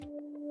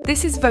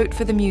This is Vote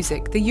for the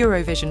Music, the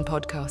Eurovision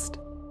podcast.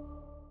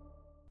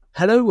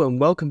 Hello and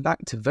welcome back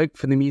to Vote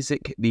for the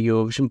Music, the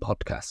Eurovision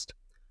podcast.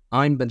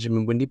 I'm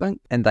Benjamin Windybank.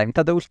 And I'm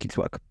Tadeusz.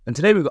 And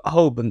today we've got a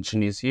whole bunch of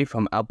news for you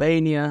from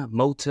Albania,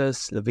 Malta,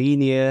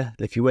 Slovenia,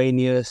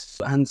 Lithuania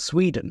and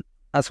Sweden.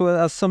 As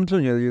well as some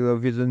Junior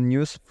Eurovision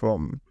news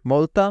from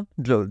Malta,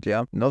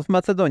 Georgia, North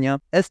Macedonia,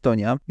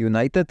 Estonia,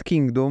 United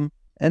Kingdom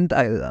and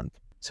Ireland.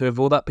 So with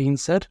all that being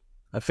said,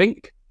 I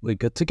think we're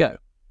good to go.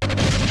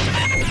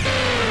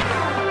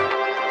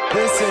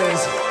 This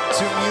is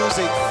to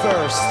music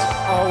first,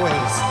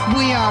 always.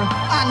 We are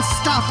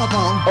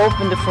unstoppable.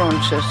 Open the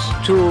frontiers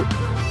to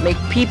make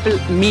people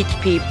meet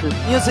people.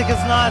 Music is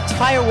not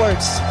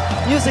fireworks.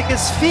 Music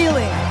is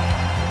feeling.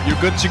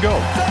 You're good to go.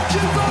 Thank you,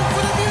 vote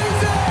for the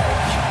music!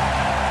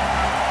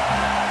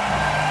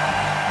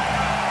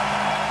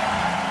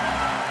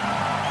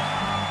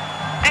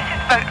 This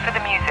is Vote for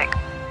the Music,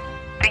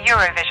 the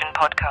Eurovision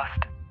podcast.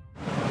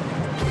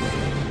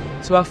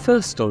 So our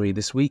first story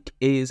this week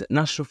is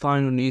national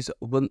final news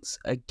once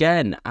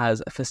again,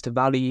 as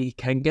Festivali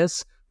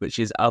Këngës, which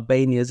is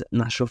Albania's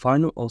national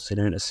final, also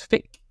known as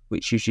FiK,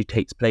 which usually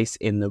takes place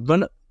in the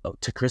run-up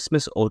to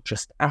Christmas or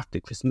just after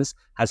Christmas,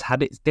 has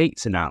had its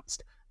dates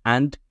announced,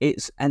 and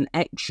it's an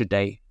extra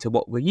day to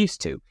what we're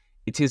used to.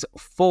 It is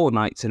 4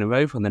 nights in a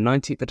row from the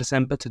 19th of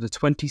December to the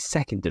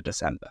 22nd of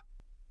December.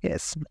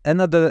 Yes,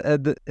 another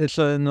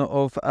edition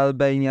of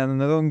Albanian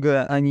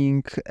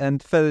long-running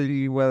and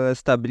fairly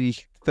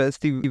well-established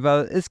festival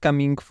is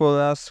coming for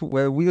us,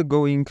 where we're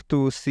going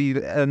to see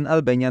an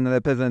Albanian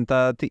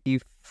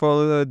representative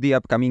for the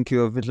upcoming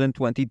Eurovision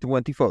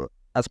 2024.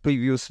 As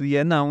previously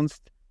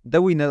announced,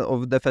 the winner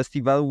of the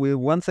festival will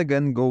once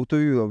again go to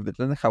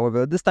Eurovision.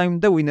 However, this time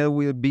the winner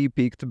will be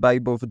picked by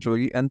both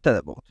jury and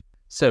televote.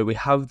 So we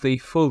have the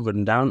full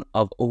rundown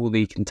of all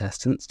the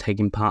contestants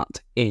taking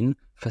part in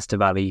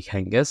Festivali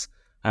Këngës,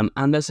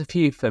 and there's a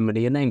few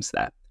familiar names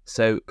there.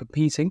 So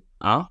competing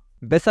are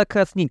Besa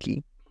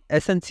Krasniki,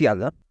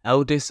 Essentiala,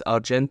 Eldis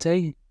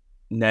Argente,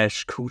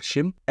 Nesh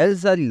Kulshim,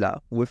 Elza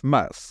Lila with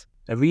Mars,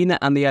 Arena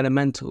and the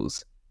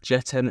Elementals,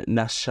 Jeten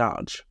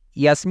Nashaj,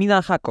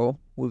 Jasmina Hako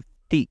with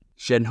T,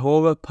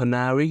 Jenhora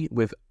Ponari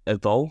with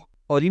Evol,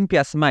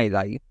 Olympia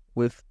Smailai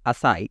with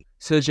Asai,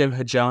 Sergio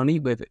Hajani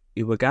with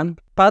Iwagan,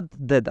 Pat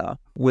Deda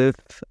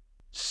with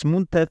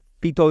Smunte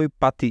Pitoi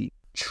Pati,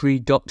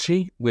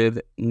 Trigochi with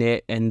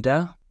Near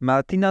Enda,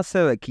 Martina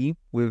Sereki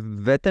with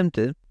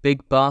Vetemty,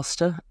 Big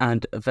Basta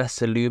and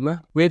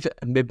Veseluma with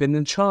Mibin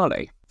and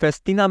Charlie,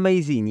 Festina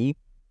Maizini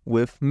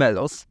with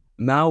Melos,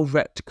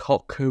 Malret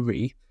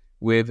Kokuri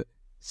with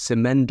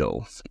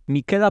Semendol,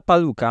 Michela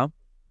Paluca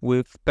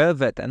with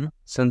Perveten,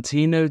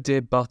 Santino de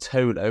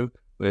Bartolo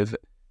with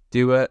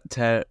Dua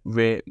Te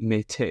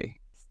Remiti,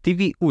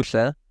 Stevie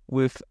Usher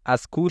with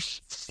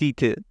Askush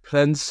City,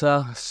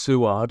 Plensa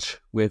Suaj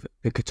with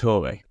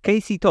Picatore,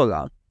 Casey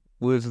Tola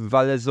with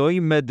Valezoi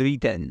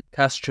Medriten,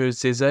 Castro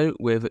Zizzo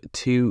with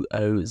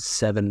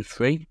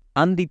 2073,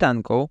 Andy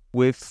Tanko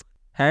with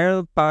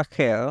Hair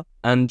Pacher,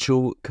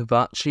 Angel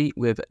Cavacci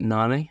with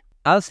Nani,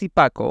 Alsi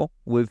Paco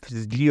with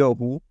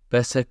Zliohu,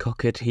 Bessa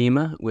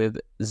Kokathima with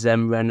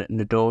Zemren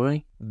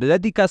Nadori,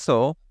 Bledi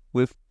Kaso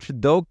with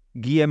Chdog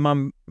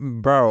Giemam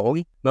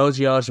Baroi,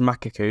 Mojiaj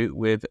Makaku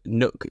with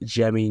Nuk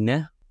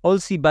Jemine,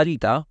 Olsi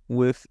Barita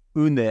with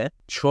Une,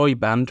 Troy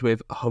Band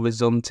with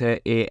Horizonte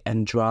e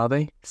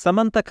Andrade,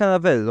 Samantha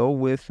Caravello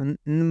with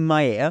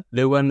Nmaer,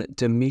 Luan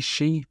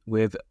Demishi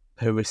with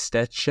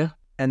Peristecha,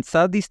 and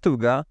Sardi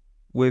Stuga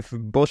with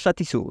Bosha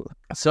Tisur.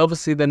 So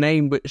obviously the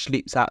name which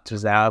leaps out to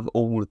us out of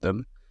all of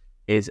them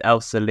is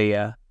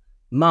Elsalia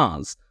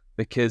Mars,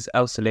 because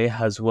Elsalia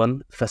has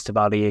won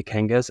Festivali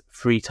Këngës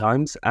 3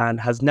 times and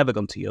has never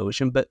gone to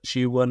Eurovision, but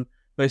she won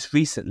most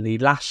recently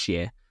last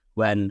year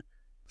when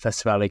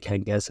Festivali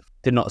Këngës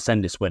did not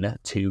send its winner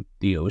to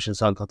the Eurovision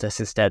Song Contest.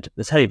 Instead,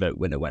 the televote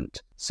winner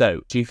went. So,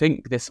 do you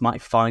think this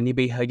might finally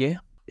be her year?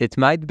 It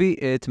might be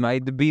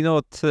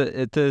not.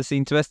 It is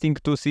interesting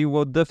to see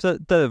what the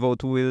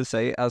televote will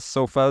say, as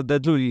so far the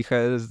jury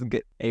has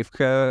gave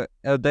her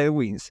their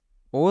wins.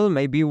 Or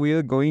maybe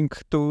we're going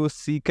to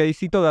see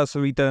Casey Tola's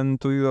return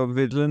to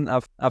Eurovision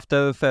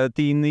after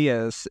 13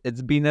 years.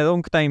 It's been a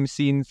long time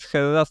since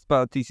her last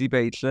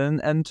participation,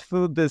 and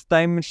through this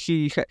time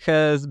she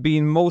has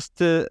been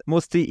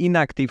mostly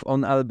inactive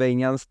on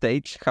Albanian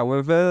stage.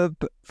 However,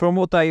 from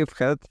what I've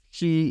heard,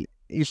 she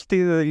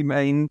still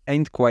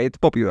ain't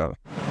quite popular.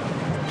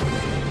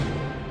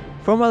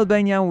 From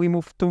Albania we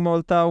move to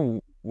Malta,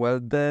 where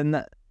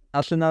the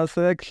national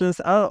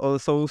selections are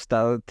also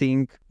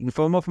starting in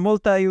form of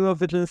Malta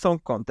Eurovision Song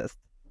Contest.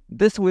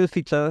 This will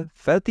feature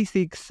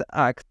 36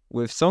 acts,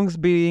 with songs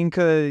being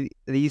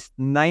released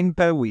 9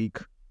 per week,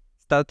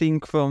 starting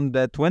from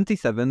the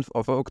 27th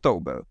of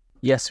October.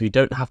 Yes, we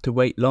don't have to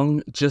wait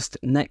long. Just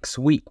next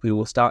week we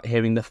will start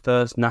hearing the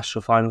first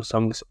national final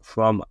songs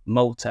from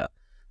Malta.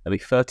 There'll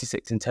be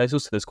 36 in total,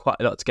 so there's quite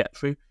a lot to get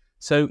through.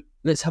 So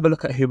let's have a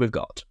look at who we've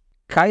got.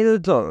 Kyle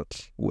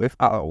George with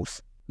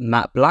Arrows,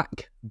 Matt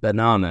Black,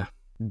 Banana,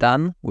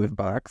 Dan with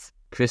Barracks,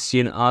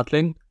 Christian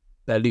Adling,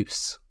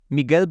 Belus,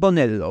 Miguel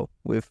Bonello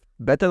with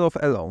Better Off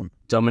Alone,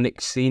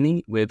 Dominic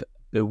Cini with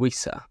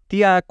Buisa,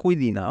 Tia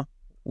Aquilina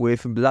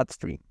with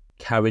Bloodstream,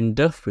 Karen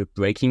Duff with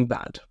Breaking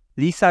Bad,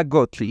 Lisa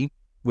Gotri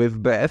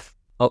with Breath,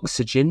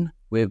 Oxygen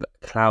with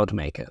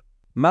Cloudmaker,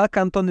 Marc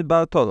Anthony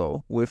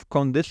Bartolo with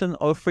Condition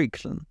or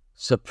Friction,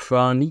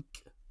 Sopranic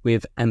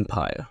with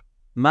Empire,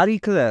 Marie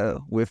Claire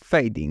with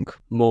Fading,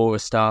 Maura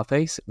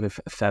Starface with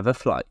Feather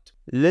Flight,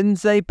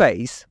 Lindsay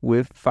Pace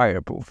with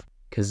Fireproof,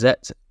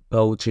 Cosette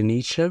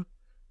Bolgenico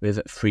with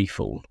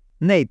Freefall,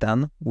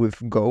 Nathan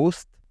with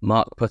Ghost,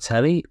 Mark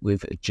Potelli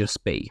with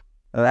Just Be,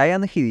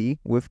 Ryan Healy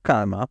with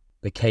Karma,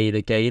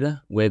 Michaela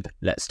Gala with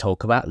Let's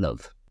Talk About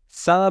Love,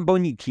 Sara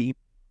Bonici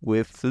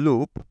with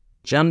Loop,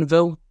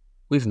 Janville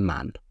with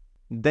Man,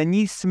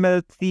 Denise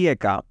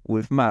Mertieka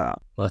with Mara,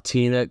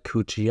 Martina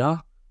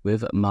Kuchia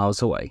with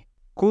Miles Away,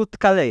 Kurt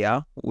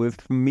Kalea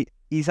with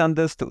Is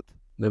Understood,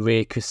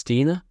 Maria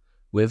Christina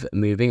with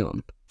Moving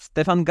On,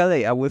 Stefan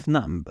Galea with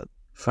Numb,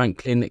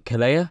 Franklin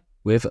Kalea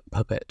with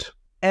Puppet,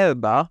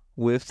 Erba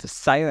with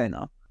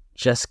Sirena,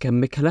 Jessica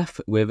Mikulev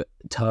with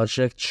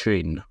Tarja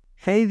Trin,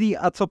 Heidi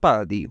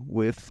Azzopardi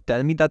with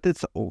Tell Me That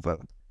It's Over,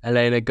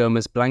 Elena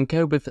Gomez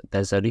Blanco with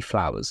There's Only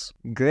Flowers,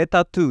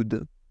 Greta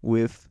Tud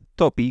with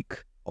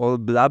Topic or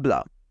Blah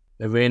Blah,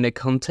 Marina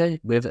Conte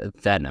with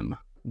Venom,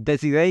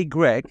 Desiree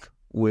Gregg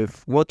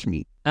with Watch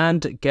Me,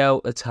 and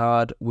Gail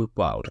Attard with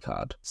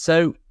Wildcard.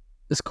 So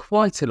there's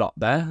quite a lot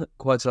there,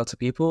 quite a lot of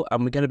people,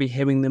 and we're going to be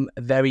hearing them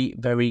very,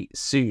 very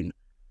soon.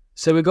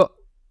 So we've got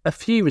a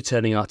few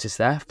returning artists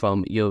there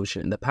from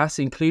Eurovision in the past,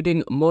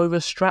 including Moira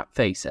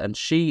Strapface, and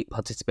she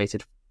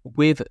participated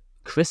with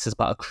Chris as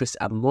part of Chris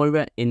and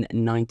Moira in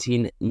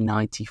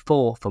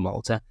 1994 for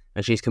Malta,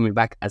 and she's coming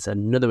back as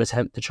another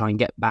attempt to try and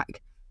get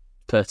back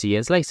 30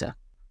 years later.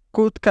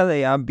 Kurt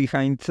Kalea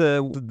behind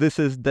This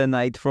Is the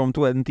Night from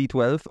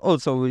 2012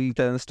 also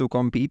returns to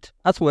compete,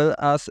 as well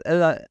as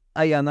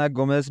Ayana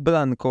Gomez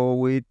Blanco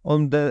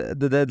on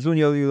the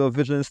Junior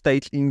Eurovision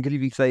stage in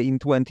Gliwice in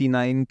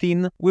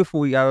 2019 with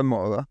We Are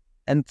More,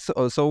 and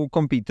also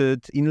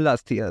competed in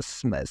last year's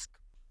MESC.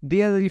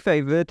 The early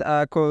favourite,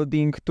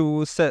 according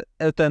to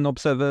certain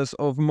observers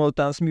of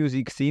Malta's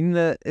music scene,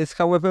 is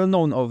however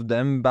none of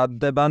them but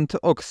the band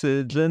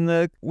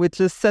Oxygen,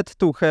 which is said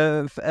to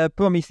have a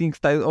promising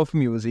style of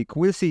music.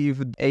 We'll see if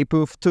they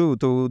prove true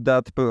to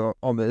that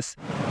promise.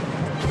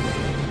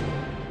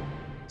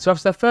 So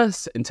after their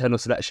first internal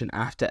selection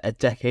after a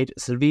decade,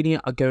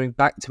 Slovenia are going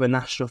back to a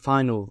national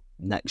final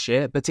next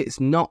year, but it's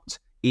not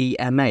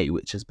EMA,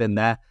 which has been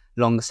their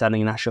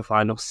long-standing national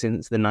final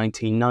since the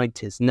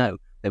 1990s. No,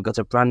 they've got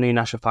a brand new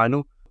national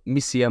final,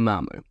 Misia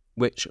Mamo,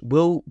 which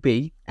will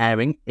be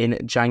airing in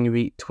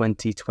January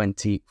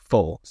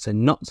 2024, so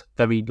not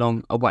very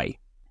long away.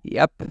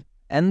 Yep.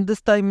 And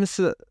this time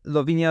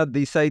Slovenia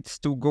decides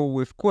to go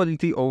with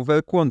quality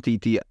over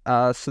quantity,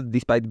 as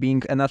despite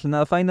being a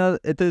national final,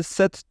 it is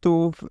set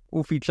to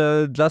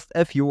feature just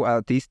a few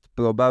artists,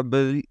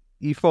 probably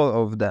 4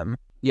 of them.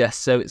 Yes,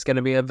 so it's going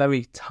to be a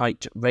very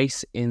tight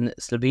race in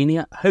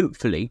Slovenia.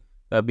 Hopefully,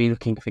 they'll be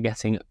looking for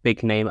getting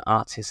big-name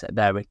artists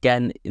there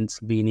again in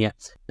Slovenia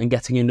and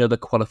getting another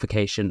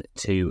qualification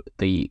to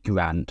the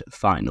grand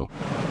final.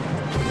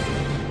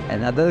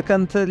 Another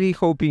country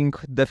hoping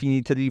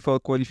definitely for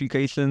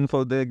qualification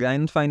for the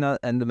grand final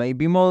and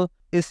maybe more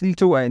is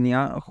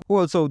Lithuania, who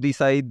also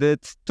decided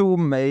to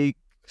make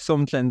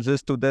some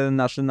changes to the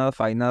national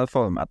final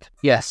format.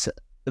 Yes,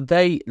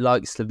 they,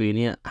 like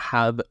Slovenia,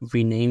 have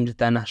renamed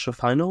their national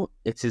final.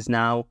 It is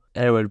now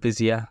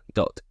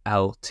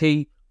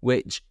Eurovisia.lt,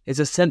 which is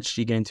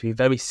essentially going to be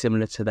very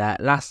similar to their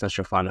last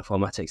national final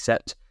format,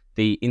 except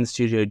the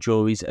in-studio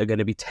juries are going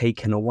to be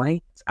taken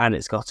away and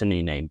it's got a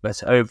new name.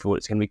 But overall,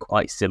 it's going to be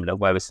quite similar,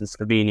 whereas in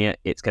Slovenia,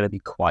 it's going to be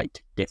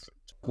quite different.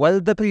 Well,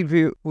 the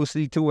previous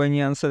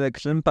Lithuanian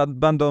selection, Pat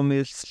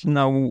Bandomir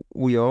now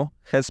Ujo,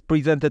 has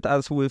presented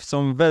us with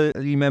some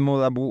very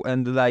memorable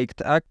and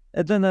liked acts.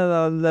 A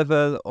general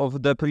level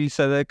of the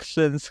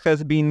pre-selections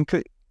has been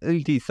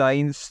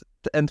criticized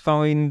and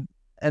found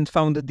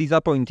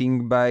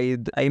disappointing by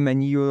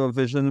many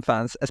Eurovision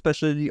fans,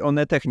 especially on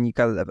a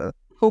technical level.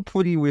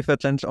 Hopefully, with a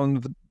change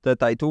on the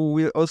title,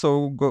 we're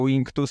also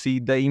going to see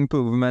the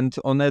improvement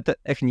on the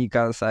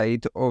technical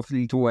side of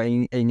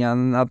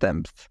Lithuanian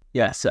attempts.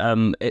 Yes,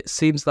 it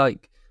seems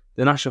like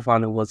the national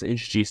final was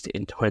introduced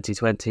in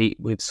 2020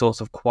 with sort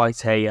of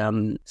quite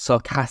a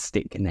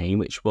sarcastic name,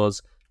 which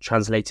was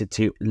translated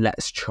to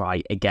 "Let's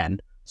try again."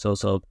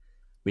 Sort of,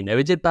 we know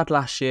we did bad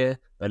last year,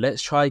 but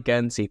let's try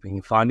again, see if we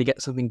can finally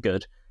get something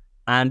good.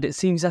 And it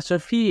seems after a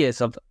few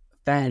years of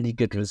fairly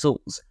good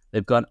results,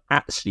 they've gone,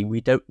 actually, we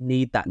don't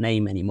need that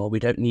name anymore. We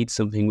don't need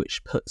something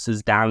which puts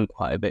us down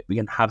quite a bit. We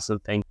can have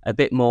something a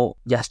bit more,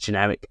 yes,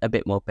 generic, a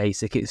bit more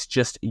basic. It's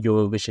just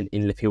Eurovision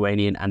in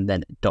Lithuanian and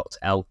then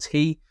 .lt.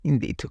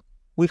 Indeed.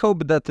 We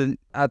hope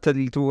that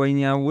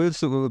Lithuania will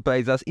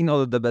surprise us in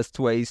all the best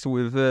ways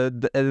with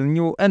a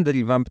new and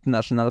revamped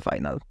national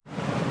final.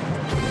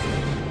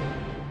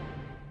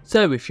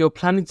 So if you're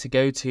planning to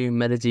go to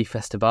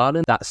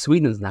Melodifestivalen, that's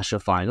Sweden's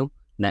national final,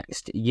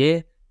 next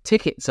year,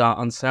 Tickets are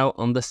on sale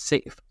on the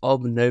 6th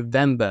of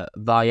November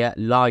via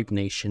Live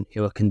Nation,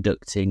 who are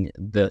conducting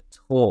the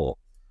tour.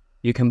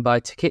 You can buy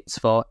tickets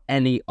for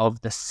any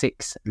of the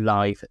 6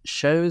 live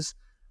shows,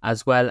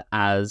 as well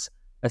as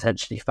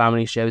essentially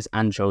family shows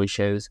and jolly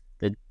shows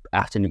the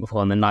afternoon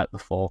before and the night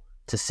before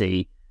to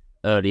see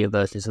earlier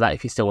versions of that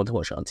if you still want to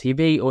watch it on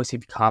TV, or if you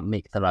can't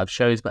make the live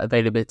shows. But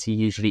availability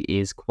usually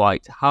is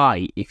quite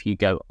high if you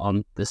go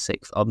on the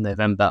 6th of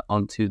November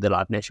onto the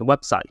Live Nation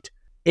website.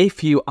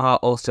 If you are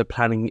also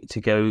planning to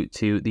go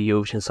to the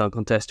Eurovision Song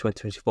Contest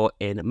 2024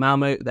 in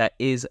Malmo, there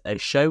is a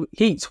show.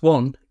 Heat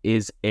 1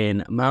 is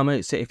in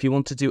Malmo, so if you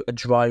want to do a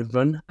dry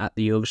run at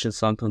the Eurovision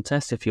Song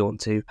Contest, if you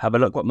want to have a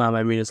look what Malmo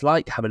Arena's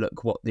like, have a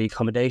look what the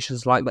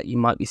accommodations like that you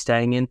might be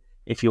staying in,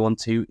 if you want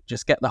to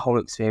just get the whole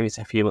experience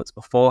a few months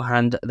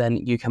beforehand, then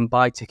you can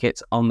buy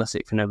tickets on the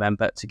 6th of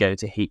November to go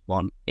to Heat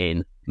 1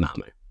 in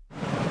Malmo.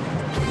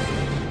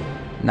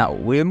 Now,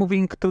 we're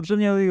moving to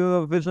Junior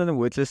Eurovision,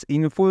 which is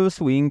in full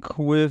swing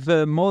with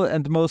more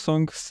and more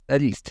songs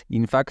released.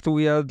 In fact,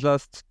 we are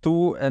just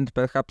 2 and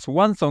perhaps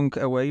 1 song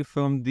away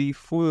from the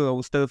full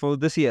roster for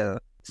this year.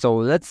 So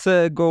let's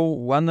go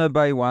one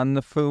by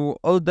one through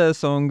all the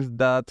songs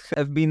that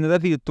have been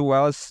revealed to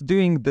us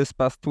during this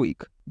past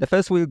week. The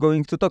first we're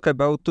going to talk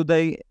about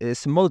today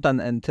is Maltan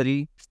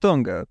entry,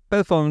 Stronger,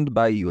 performed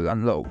by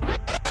Yulan Low.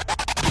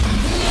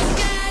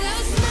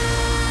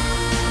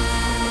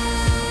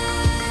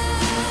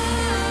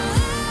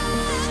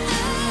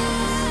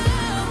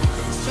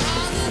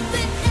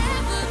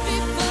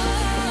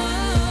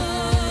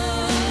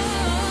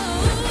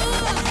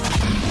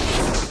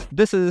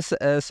 This is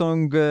a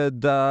song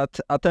that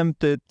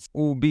attempted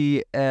to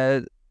be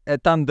a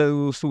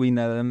Tadeusz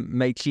winner,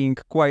 making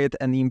quite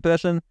an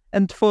impression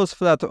and falls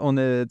flat on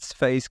its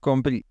face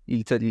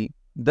completely.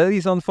 The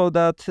reason for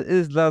that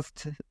is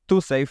just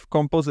too safe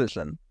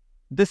composition.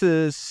 This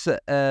is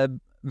a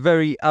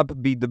very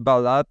upbeat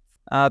ballad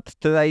that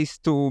tries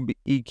to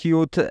be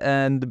cute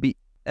and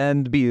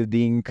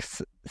building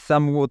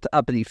somewhat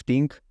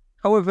uplifting.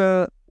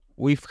 However,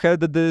 we've heard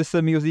this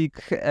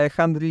music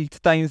 100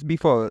 times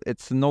before.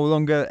 It's no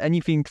longer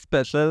anything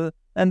special,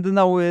 and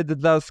now it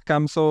just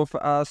comes off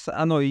as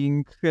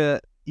annoying,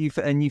 if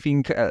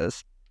anything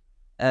else.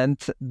 And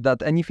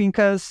that anything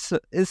else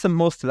is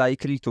most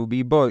likely to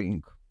be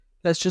boring.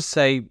 Let's just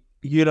say,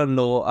 Yulan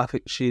Law, I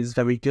think she's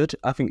very good.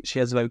 I think she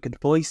has a very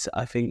good voice.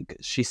 I think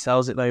she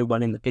sells it very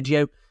well in the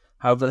video.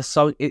 However, the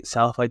song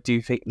itself, I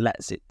do think,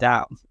 lets it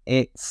down.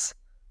 It's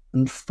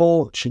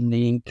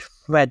unfortunately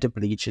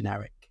incredibly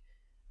generic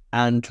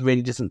and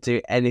really doesn't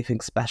do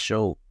anything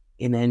special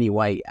in any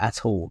way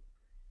at all.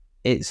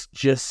 It's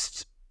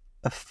just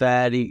a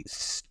fairly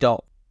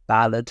stock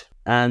ballad,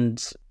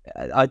 and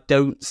I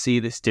don't see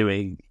this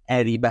doing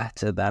any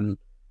better than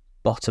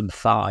bottom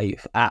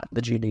 5 at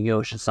the Junior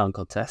Eurovision Song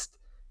Contest.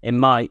 It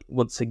might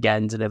once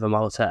again deliver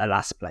Malta a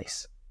last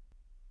place.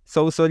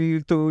 So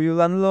sorry to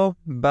Yulan Law,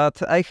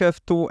 but I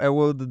have to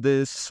award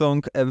this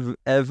song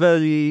a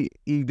very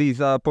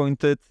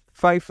disappointed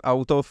 5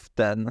 out of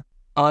 10.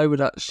 I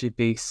would actually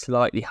be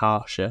slightly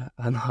harsher,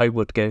 and I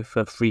would go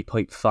for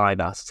 3.5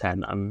 out of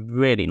 10. I'm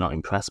really not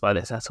impressed by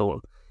this at all.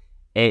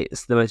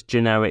 It's the most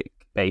generic,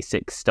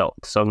 basic, stock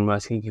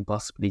songwriting you can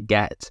possibly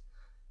get.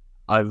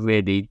 I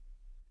really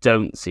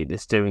don't see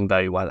this doing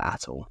very well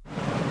at all.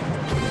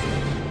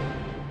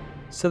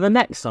 So the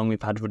next song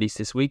we've had released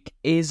this week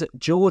is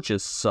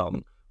Georgia's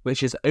song,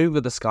 which is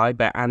Over the Sky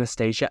by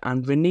Anastasia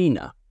and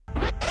Renina.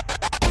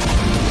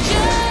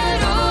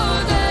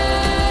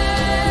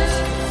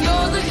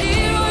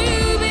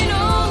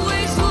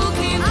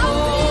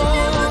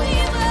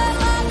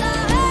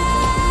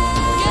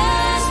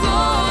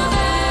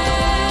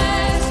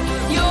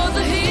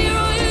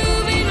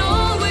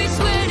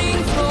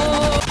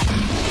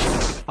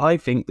 I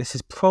think this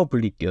is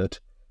probably good.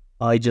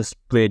 I just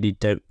really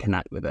don't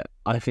connect with it.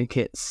 I think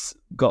it's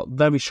got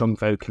very strong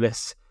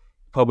vocalists,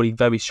 probably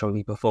very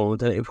strongly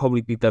performed, and it'll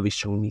probably be very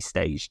strongly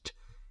staged.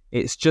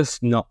 It's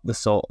just not the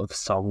sort of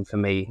song for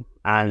me,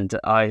 and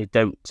I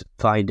don't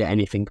find it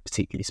anything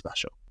particularly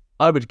special.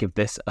 I would give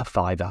this a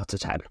 5 out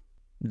of 10.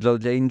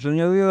 Georgia in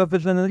Junior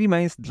Eurovision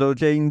remains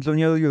Georgia in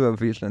Junior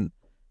Eurovision.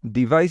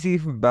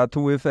 Divisive but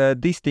with a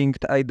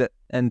distinct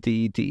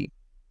identity.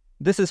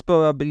 This is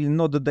probably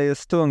not their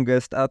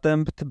strongest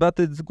attempt, but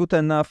it's good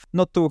enough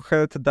not to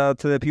hurt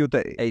that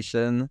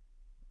reputation.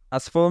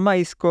 As for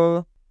my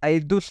score, I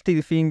do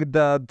still think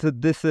that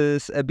this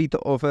is a bit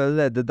of a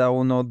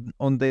letdown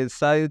on their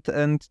side,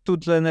 and too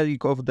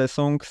generic of the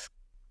songs.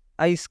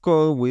 I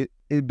score will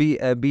be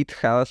a bit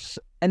harsh,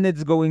 and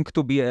it's going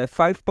to be a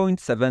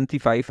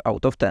 5.75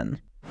 out of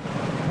 10.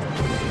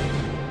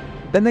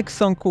 The next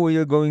song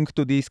we're going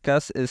to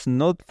discuss is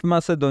North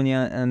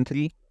Macedonia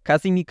entry,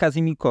 Kazimi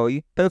Kazimi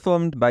Koi,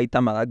 performed by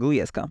Tamara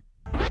Grujewska.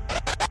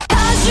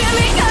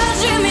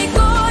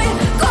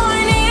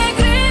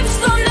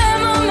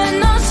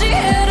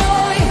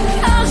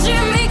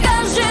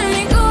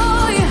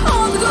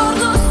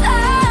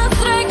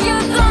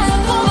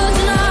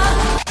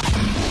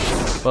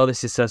 while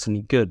this is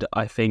certainly good,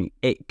 I think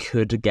it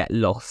could get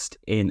lost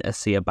in a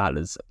sea of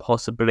ballads.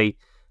 Possibly,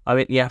 I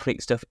think the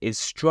ethnic stuff is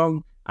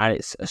strong, and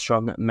it's a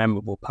strong,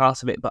 memorable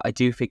part of it, but I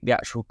do think the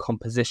actual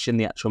composition,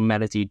 the actual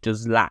melody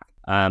does lack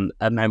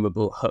a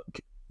memorable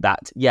hook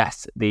that,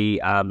 yes,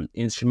 the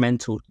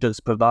instrumental does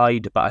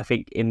provide, but I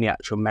think in the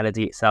actual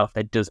melody itself,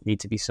 there does need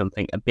to be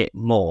something a bit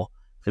more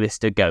for this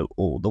to go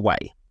all the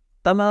way.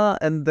 Tamara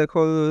and the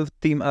whole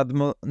team at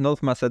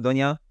North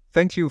Macedonia,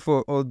 thank you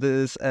for all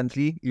this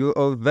entry. You're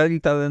all very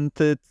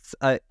talented.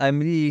 I'm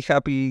really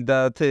happy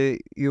that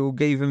you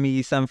gave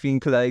me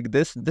something like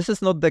this. This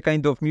is not the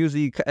kind of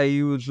music I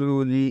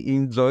usually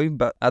enjoy,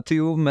 but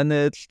you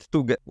managed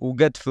to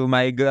get through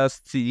my glass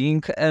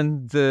ceiling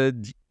and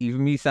give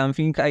me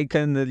something I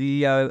can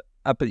really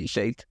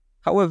appreciate.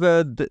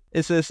 However,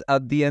 this is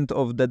at the end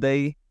of the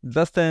day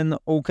just an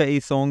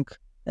okay song.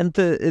 And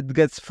it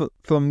gets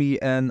from me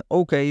an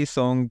okay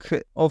song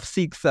of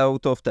 6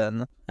 out of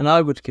 10. And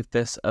I would give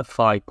this a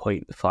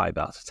 5.5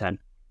 out of 10.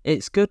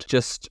 It's good,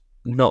 just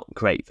not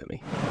great for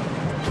me.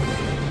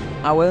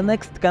 Our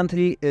next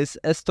country is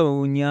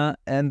Estonia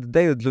and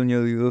their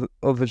Junior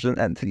Eurovision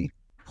entry.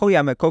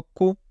 Hoiame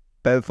Kokku,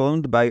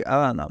 performed by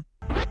Alana.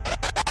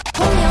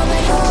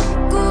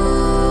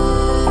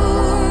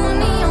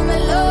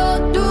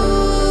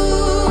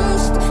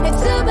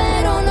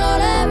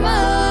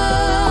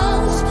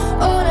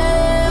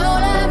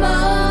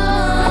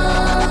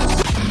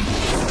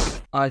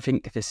 I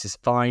think this is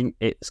fine,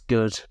 it's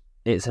good,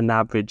 it's an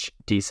average,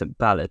 decent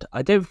ballad.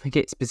 I don't think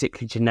it's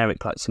particularly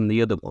generic like some of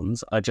the other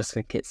ones, I just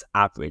think it's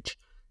average.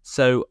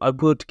 So I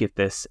would give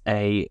this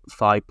a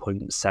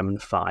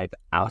 5.75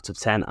 out of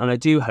 10, and I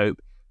do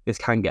hope this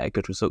can get a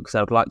good result because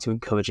I would like to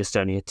encourage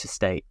Estonia to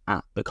stay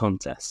at the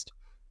contest.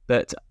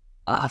 But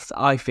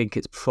I think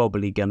it's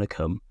probably going to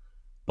come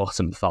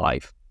bottom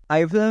 5.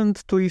 I've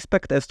learned to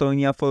respect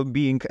Estonia for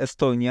being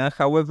Estonia,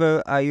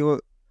 however I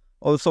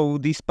also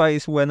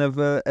despise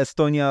whenever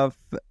Estonia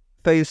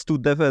fails to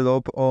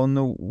develop on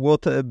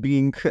what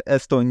being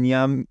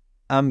Estonia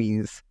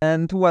means.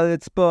 And while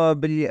it's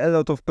probably a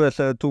lot of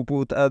pressure to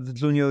put at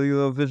Junior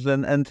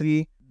Eurovision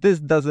entry, this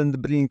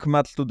doesn't bring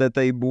much to the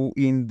table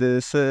in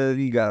this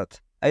regard.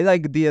 I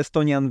like the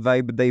Estonian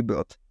vibe they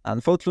brought.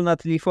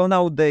 Unfortunately, for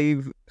now they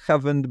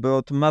haven't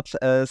brought much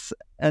else,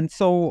 and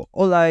so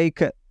all I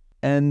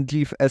can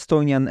give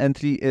Estonian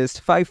entry is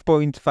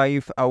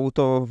 5.5 out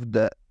of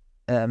the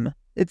M.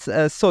 It's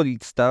a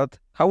solid start,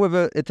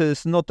 however it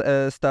is not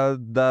a start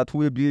that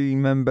will be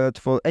remembered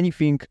for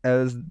anything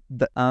else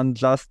than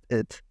just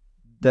it.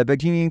 The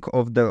beginning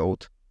of the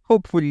road.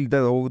 Hopefully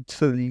the road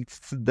leads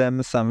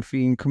them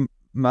something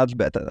much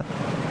better.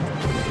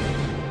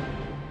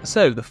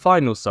 So the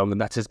final song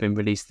that has been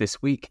released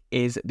this week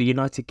is the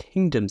United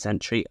Kingdom's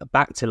entry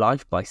Back to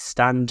Life by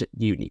Stand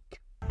Unique.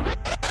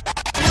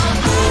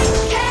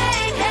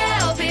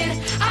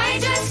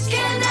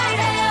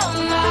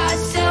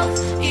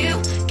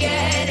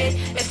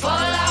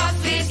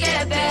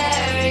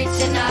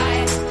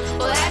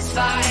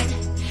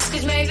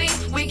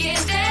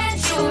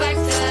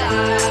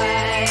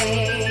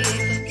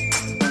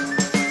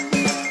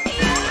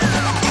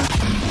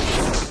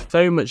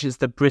 Very much is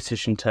the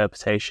British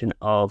interpretation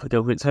of a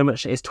girl group, so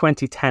much is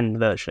 2010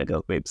 version of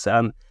girl groups.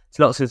 There's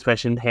lots of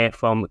inspiration here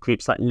from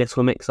groups like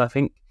Little Mix, I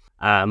think,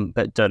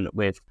 but done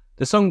with.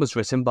 The song was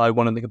written by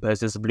one of the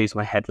composers of Lose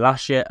My Head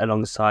last year,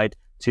 alongside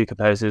two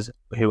composers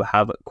who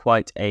have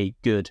quite a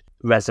good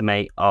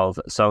resume of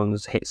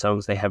songs, hit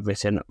songs they have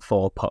written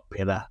for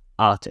popular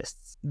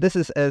artists. This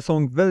is a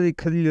song very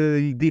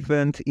clearly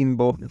different in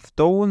both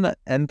tone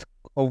and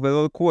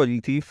overall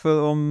quality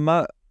from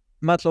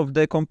much of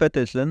the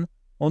competition.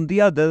 On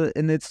the other,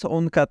 in its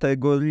own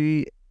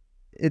category,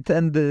 it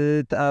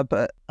ended up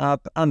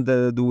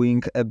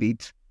underdoing a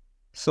bit.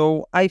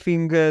 So I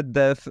think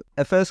the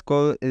first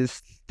score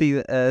is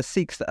still a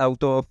 6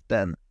 out of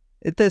 10.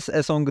 It is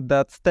a song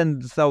that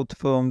stands out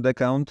from the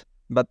count,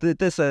 but it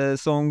is a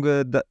song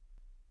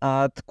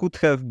that could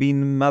have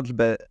been much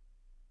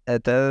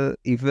better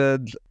if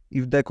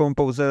the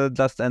composer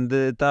just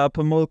ended up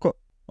more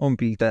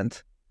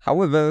competent.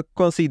 However,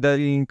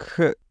 considering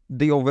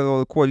the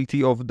overall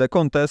quality of the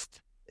contest,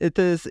 it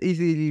is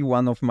easily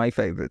one of my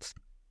favorites,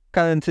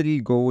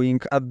 currently going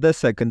at the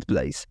second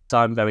place. So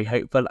I'm very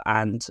hopeful,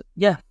 and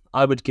yeah,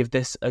 I would give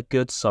this a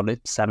good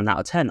solid 7 out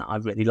of 10. I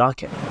really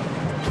like it.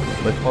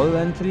 With all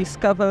entries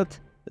covered,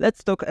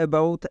 let's talk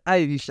about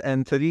Irish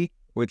entry,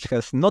 which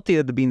has not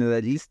yet been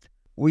released.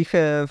 We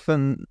have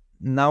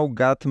now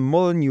got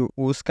more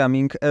news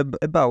coming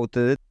about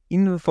it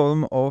in the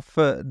form of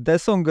the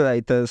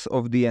songwriters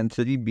of the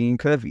entry being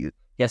revealed.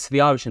 Yes,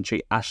 the Irish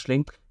entry,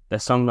 Aisling. The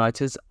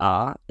songwriters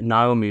are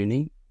Niall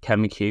Mooney,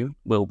 Ken McHugh,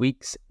 Will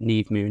Weeks,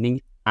 Niamh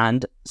Mooney,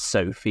 and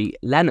Sophie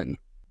Lennon.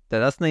 The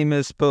last name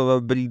is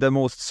probably the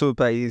most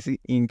surprising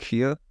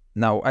here.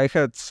 Now, I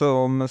heard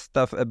some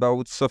stuff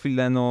about Sophie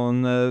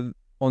Lennon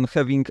on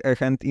having a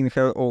hand in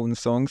her own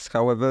songs.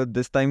 However,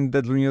 this time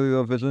the Junior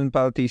Eurovision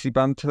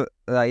participant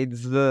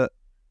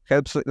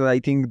helps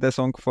writing the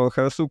song for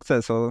her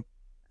successor.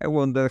 I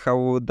wonder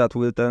how that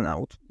will turn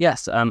out.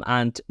 Yes,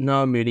 and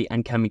Noah Moody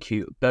and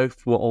Kemiku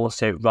both were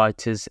also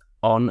writers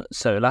on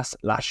Solas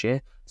last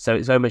year. So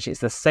it's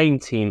the same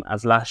team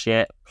as last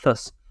year,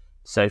 plus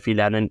Sophie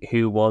Lennon,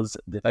 who was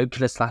the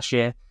vocalist last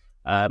year.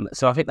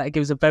 So I think that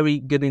gives a very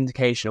good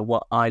indication of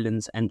what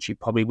Ireland's entry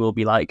probably will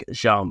be like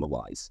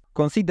genre-wise.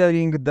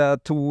 Considering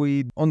that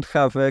we don't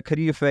have a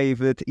clear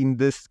favourite in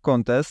this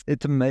contest,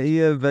 it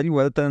may very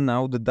well turn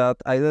out that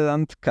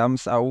Ireland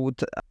comes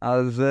out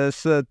as a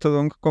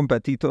strong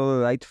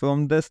competitor right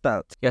from the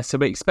start. Yeah, so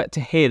we expect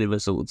to hear the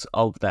results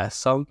of their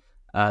song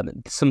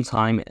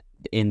sometime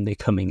in the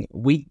coming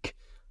week,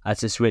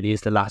 as this really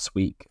is the last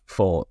week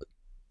for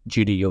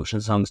Junior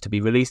Eurovision songs to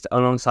be released,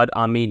 alongside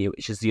Armenia,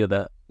 which is the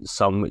other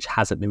song which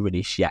hasn't been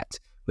released yet,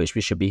 which we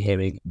should be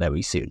hearing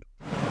very soon.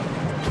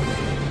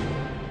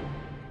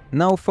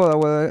 Now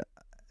for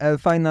our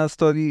final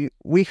story,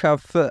 we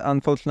have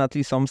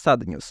unfortunately some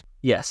sad news.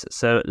 Yes,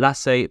 so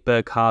Lasse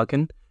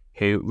Berghagen,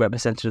 who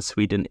represented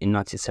Sweden in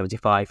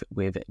 1975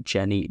 with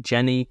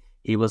Jenny,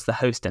 he was the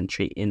host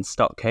entry in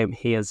Stockholm.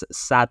 He has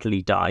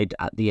sadly died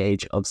at the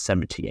age of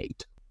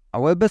 78.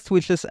 Our best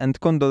wishes and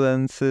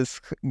condolences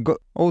go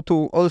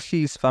to all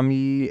his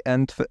family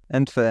and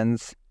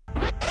friends.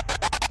 Jenny,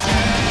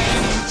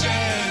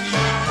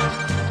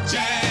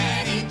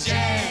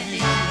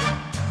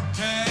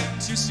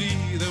 can't you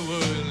see the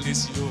world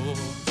is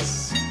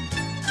yours?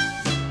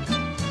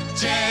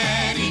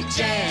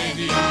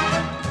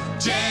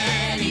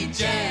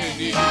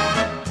 Jenny,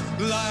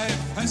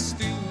 life has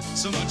still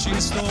so much in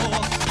store.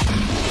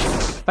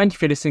 Thank you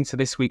for listening to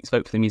this week's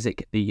Vote for the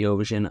Music, the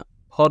Eurovision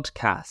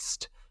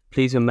podcast.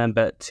 Please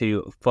remember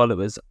to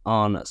follow us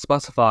on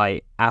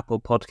Spotify,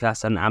 Apple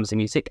Podcasts and Amazon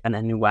Music, and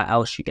anywhere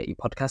else you get your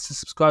podcasts, and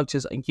subscribe to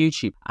us on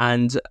YouTube.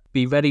 And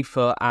be ready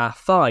for our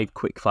 5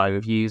 Quickfire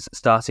Reviews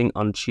starting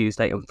on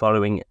Tuesday and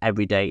following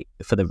every day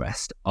for the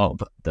rest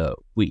of the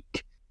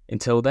week.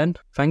 Until then,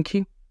 thank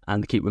you,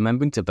 and keep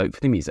remembering to vote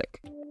for the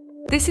music.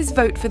 This is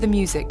Vote for the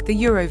Music, the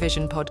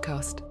Eurovision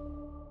podcast.